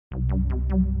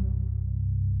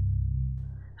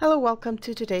Hello, welcome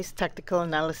to today's technical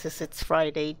analysis. It's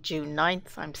Friday, June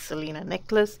 9th. I'm Selena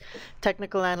Nicholas,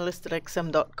 technical analyst at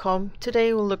xm.com.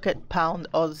 Today we'll look at pound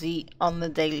Aussie on the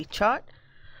daily chart.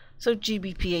 So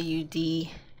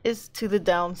GBPAUD is to the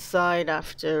downside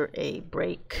after a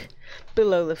break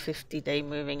below the 50-day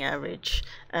moving average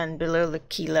and below the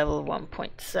key level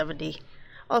 1.70.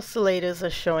 Oscillators are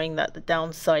showing that the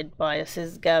downside bias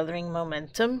is gathering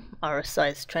momentum.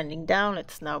 RSI is trending down.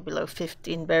 It's now below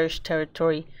 50 in bearish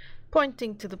territory,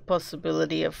 pointing to the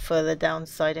possibility of further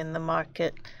downside in the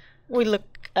market. We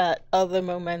look at other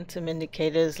momentum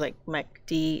indicators like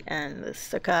MACD and the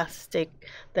stochastic.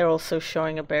 They're also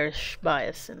showing a bearish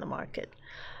bias in the market.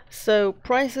 So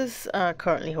prices are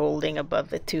currently holding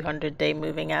above the 200-day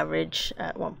moving average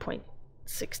at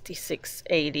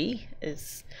 1.6680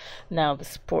 is now the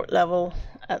support level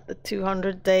at the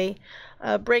 200-day.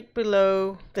 Break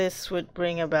below this would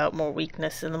bring about more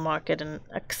weakness in the market and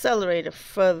accelerate a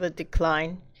further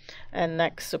decline, and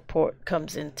next support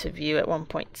comes into view at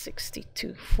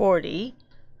 1.6240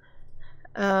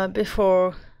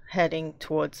 before heading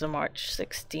towards the March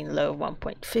 16 low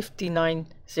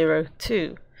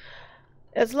 1.5902.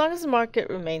 As long as the market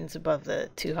remains above the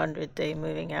 200-day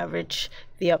moving average,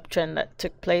 the uptrend that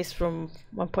took place from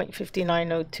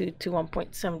 1.5902 to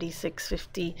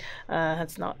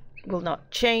 1.7650 will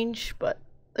not change, but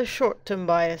the short-term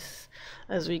bias,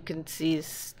 as we can see,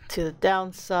 is to the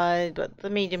downside, but the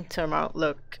medium-term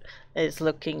outlook is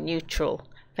looking neutral.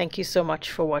 Thank you so much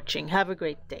for watching. Have a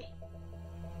great day.